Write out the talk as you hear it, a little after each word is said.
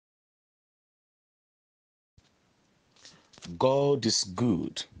God is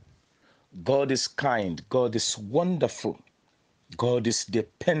good. God is kind. God is wonderful. God is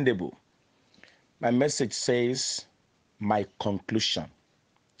dependable. My message says, my conclusion.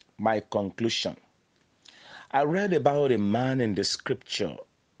 My conclusion. I read about a man in the scripture,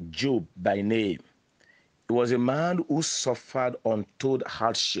 Job by name. He was a man who suffered untold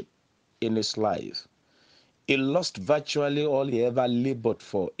hardship in his life. He lost virtually all he ever labored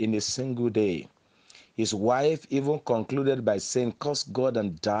for in a single day. His wife even concluded by saying, curse God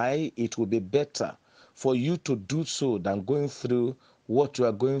and die. It will be better for you to do so than going through what you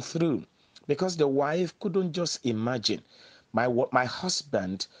are going through. Because the wife couldn't just imagine, my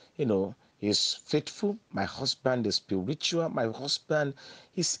husband, is faithful. My husband is spiritual. My husband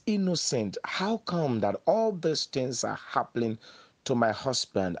is innocent. How come that all these things are happening to my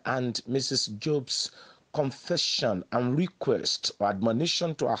husband? And Mrs. Job's confession and request or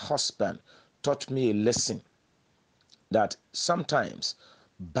admonition to her husband taught me a lesson that sometimes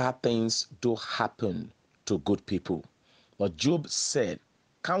bad things do happen to good people. But Job said,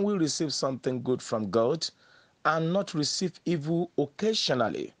 can we receive something good from God and not receive evil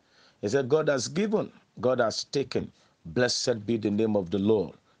occasionally? He said, God has given, God has taken. Blessed be the name of the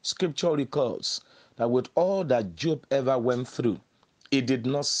Lord. Scripture records that with all that Job ever went through, he did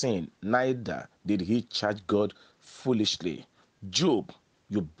not sin, neither did he charge God foolishly. Job,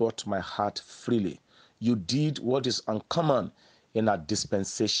 you bought my heart freely. You did what is uncommon in our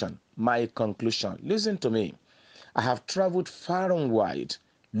dispensation. My conclusion, listen to me. I have traveled far and wide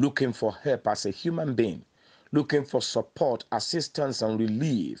looking for help as a human being, looking for support, assistance, and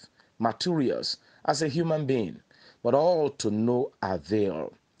relief materials as a human being, but all to no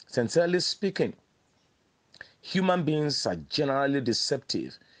avail. Sincerely speaking, human beings are generally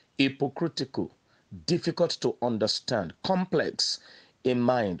deceptive, hypocritical, difficult to understand, complex in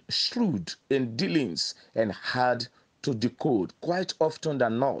mind, shrewd in dealings, and hard to decode. Quite often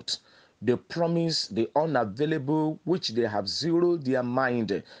than not, they promise the unavailable which they have zeroed their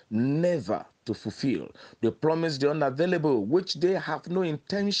mind never to fulfill. They promise the unavailable which they have no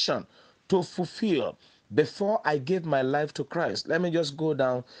intention to fulfill. Before I gave my life to Christ, let me just go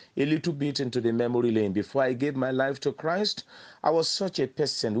down a little bit into the memory lane. Before I gave my life to Christ, I was such a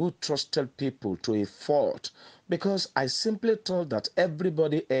person who trusted people to a fault because I simply thought that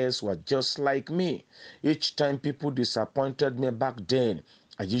everybody else was just like me. Each time people disappointed me back then,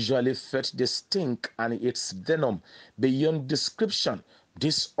 I usually felt the stink and its venom beyond description.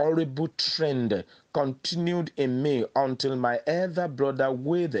 This horrible trend continued in me until my elder brother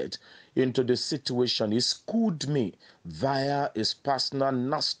waded into the situation. He schooled me via his personal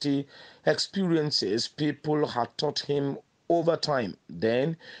nasty experiences people had taught him over time.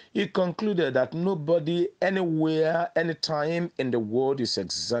 Then he concluded that nobody, anywhere, anytime in the world is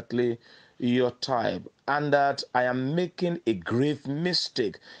exactly your type, and that I am making a grave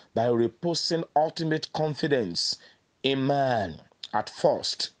mistake by reposing ultimate confidence in man. At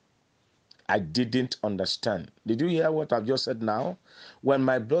first, I didn't understand. Did you hear what I've just said now? When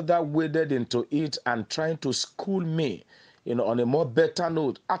my brother waded into it and trying to school me, on a more better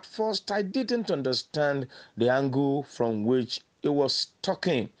note, at first I didn't understand the angle from which he was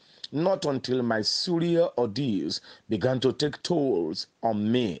talking. Not until my surreal ordeals began to take tolls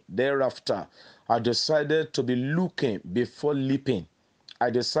on me. Thereafter, I decided to be looking before leaping. I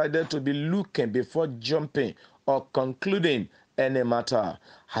decided to be looking before jumping or concluding any matter.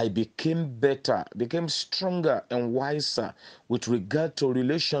 I became better, became stronger and wiser with regard to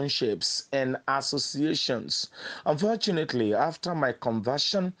relationships and associations. Unfortunately, after my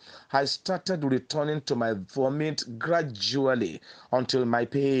conversion, I started returning to my vomit gradually until my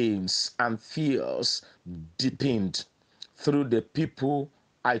pains and fears deepened through the people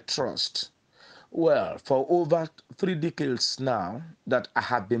I trust. Well, for over 3 decades now that I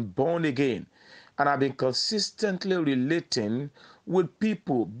have been born again, and I've been consistently relating with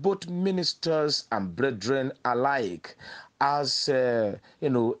people, both ministers and brethren alike, as a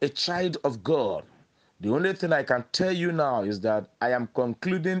child of God. The only thing I can tell you now is that I am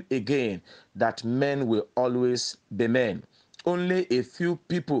concluding again that men will always be men. Only a few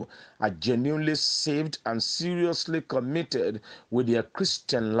people are genuinely saved and seriously committed with their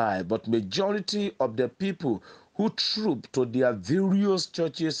Christian life, but majority of the people who troop to their various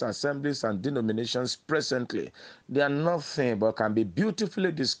churches, assemblies, and denominations presently, they are nothing but can be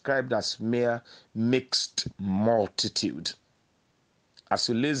beautifully described as mere mixed multitude. As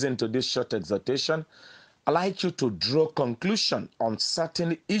you listen to this short exhortation, I'd like you to draw conclusion on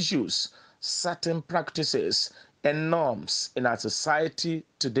certain issues, certain practices, and norms in our society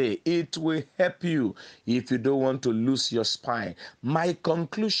today. It will help you if you don't want to lose your spine. My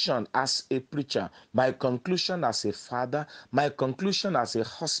conclusion as a preacher, my conclusion as a father, my conclusion as a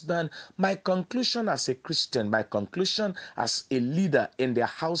husband, my conclusion as a Christian, my conclusion as a leader in the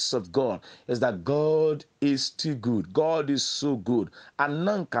house of God is that God is too good. God is so good, and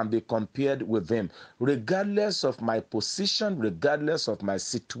none can be compared with him. Regardless of my position, regardless of my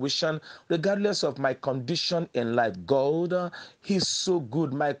situation, regardless of my condition in life, God, he's so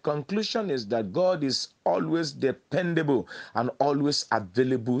good. My conclusion is that God is always dependable and always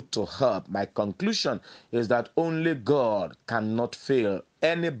available to help. My conclusion is that only God cannot fail.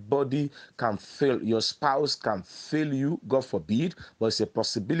 Anybody can fail. Your spouse can fail you, God forbid, but it's a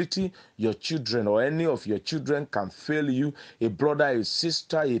possibility. Your children or any of your children can fail you. A brother, a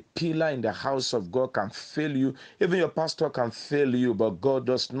sister, a pillar in the house of God can fail you. Even your pastor can fail you, but God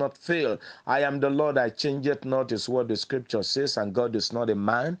does not fail. I am the Lord, I change it not, is what the scripture says, and God is not a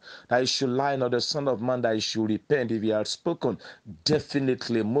man that he should lie, nor the son of man that he should repent. If he had spoken,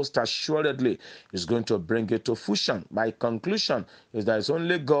 definitely, most assuredly, is going to bring it to fruition. My conclusion is that it's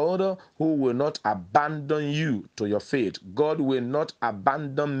only God who will not abandon you to your fate. God will not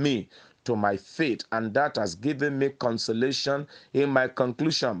abandon me to my fate, and that has given me consolation in my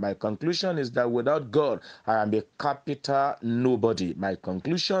conclusion. My conclusion is that without God, I am a capital nobody. My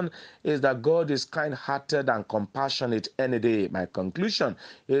conclusion is that God is kind-hearted and compassionate any day. My conclusion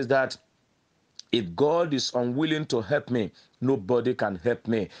is that if God is unwilling to help me, nobody can help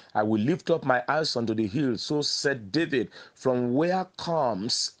me. I will lift up my eyes unto the hills. So said David, from where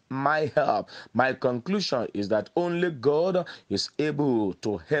comes my help? My conclusion is that only God is able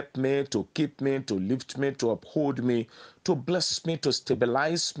to help me, to keep me, to lift me, to uphold me, to bless me, to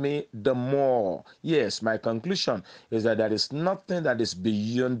stabilize me the more. Yes, my conclusion is that there is nothing that is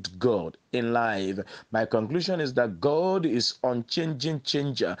beyond God in life. My conclusion is that God is unchanging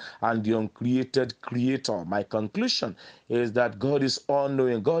changer and the uncreated creator. My conclusion is that God is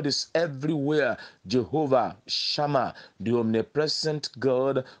all-knowing. God is everywhere. Jehovah Shammah, the omnipresent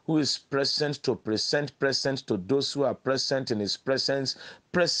God who is present to present to those who are present in his presence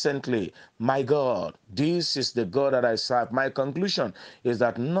presently. My God, this is the God that I serve. My conclusion is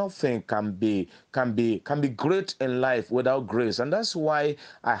that nothing can be great in life without grace, and that's why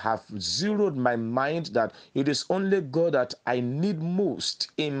I have zeroed my mind that it is only God that I need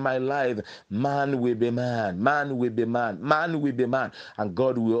most in my life. Man will be man, man will be man, man will be man, and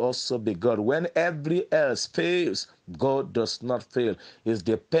God will also be God. When every else fails, God does not fail. Is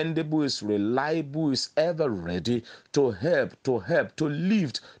dependable, is reliable, is ever ready to help, to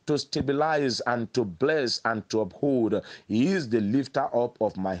lift, to stabilize, and to bless, and to uphold. He is the lifter up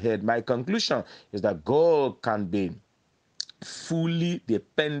of my head. My conclusion is that God can be fully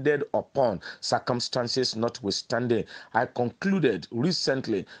depended upon, circumstances notwithstanding. I concluded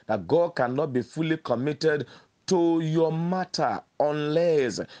recently that God cannot be fully committed to your matter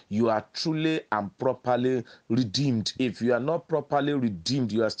unless you are truly and properly redeemed. If you are not properly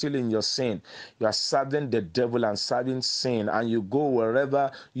redeemed, you are still in your sin. You are serving the devil and serving sin, and you go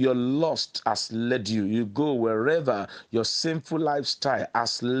wherever your lust has led you. You go wherever your sinful lifestyle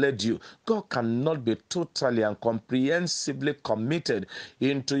has led you. God cannot be totally and comprehensively committed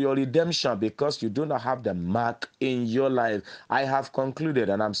into your redemption because you do not have the mark in your life. I have concluded,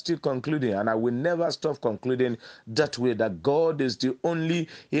 and I'm still concluding, and I will never stop concluding that way, that God is the only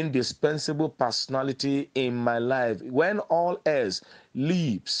indispensable personality in my life. When all else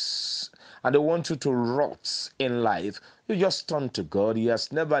leaves and they want you to rot in life, you just turn to God. He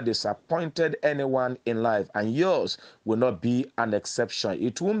has never disappointed anyone in life, and yours will not be an exception.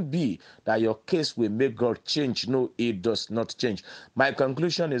 It won't be that your case will make God change. No, it does not change. My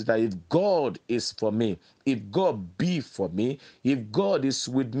conclusion is that if God is for me, if God be for me, if God is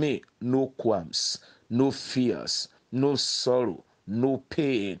with me, no qualms, no fears, no sorrow, no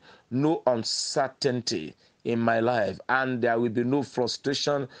pain, no uncertainty in my life, and there will be no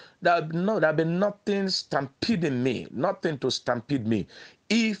frustration. There'll be nothing stampeding me, nothing to stampede me.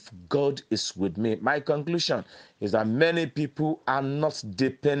 If God is with me, my conclusion is that many people are not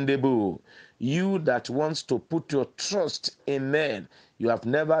dependable. You that wants to put your trust in men, you have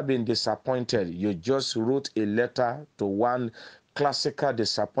never been disappointed. You just wrote a letter to one classical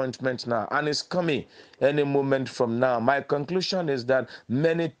disappointment now, and it's coming. any moment from now. My conclusion is that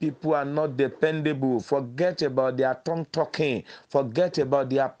many people are not dependable. Forget about their tongue talking. Forget about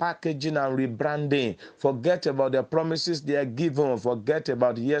their packaging and rebranding. Forget about the promises they are given. Forget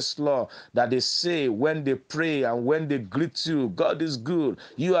about yes, Lord, that they say when they pray and when they greet you. God is good.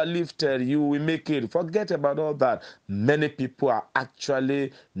 You are lifted. You will make it. Forget about all that. Many people are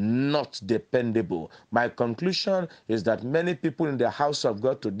actually not dependable. My conclusion is that many people in the house of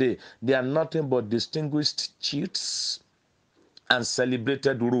God today, they are nothing but distinguished cheats and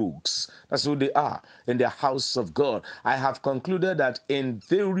celebrated rogues. That's who they are in the house of God. I have concluded that in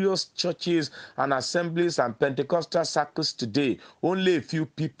various churches and assemblies and Pentecostal circles today, only a few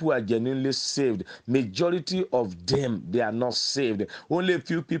people are genuinely saved. Majority of them, they are not saved. Only a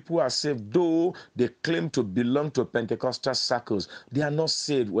few people are saved, though they claim to belong to Pentecostal circles. They are not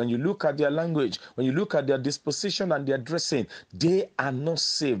saved. When you look at their language, when you look at their disposition and their dressing, they are not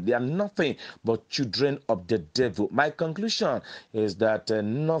saved. They are nothing but children of the devil. My conclusion is that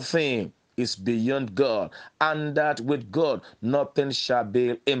nothing is beyond God, and that with God nothing shall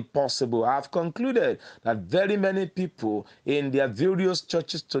be impossible. I've concluded that very many people in their various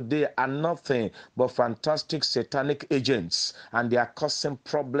churches today are nothing but fantastic satanic agents, and they are causing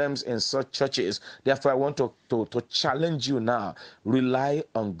problems in such churches. Therefore, I want to challenge you now. Rely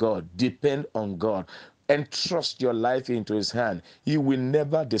on God, depend on God, entrust your life into his hand. He will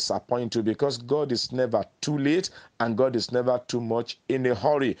never disappoint you, because God is never too late and God is never too much in a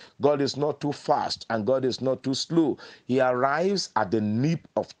hurry. God is not too fast and God is not too slow. He arrives at the nip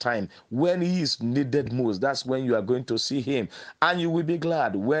of time when he is needed most. That's when you are going to see him, and you will be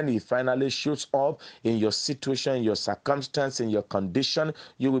glad when he finally shows up in your situation, in your circumstance, in your condition.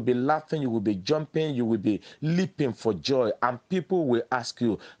 You will be laughing, you will be jumping, you will be leaping for joy, and people will ask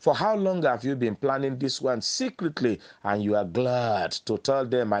you, for how long have you been planning this one secretly? And you are glad to tell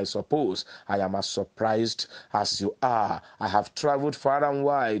them, I suppose I am as surprised as you are. I have traveled far and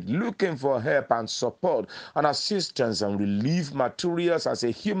wide looking for help and support and assistance and relief materials as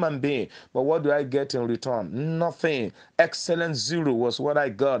a human being. But what do I get in return? Nothing. Excellent zero was what I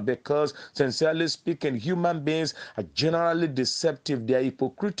got, because sincerely speaking, human beings are generally deceptive. They are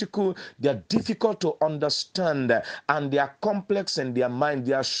hypocritical. They are difficult to understand, and they are complex in their mind.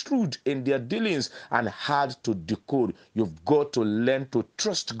 They are shrewd in their dealings and hard to decode. You've got to learn to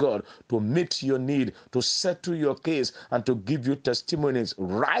trust God to meet your need, to settle your case, and to give you testimonies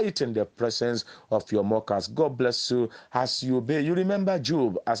right in the presence of your mockers. God bless you as you obey. You remember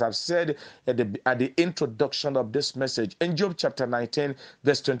Job, as I've said at the introduction of this message, in Job chapter 19,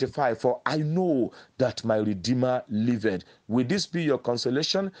 verse 25, for I know that my Redeemer liveth. Will this be your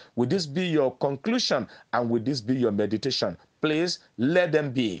consolation? Will this be your conclusion? And will this be your meditation? Please let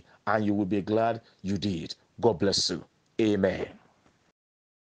them be, and you will be glad you did. God bless you. Amen.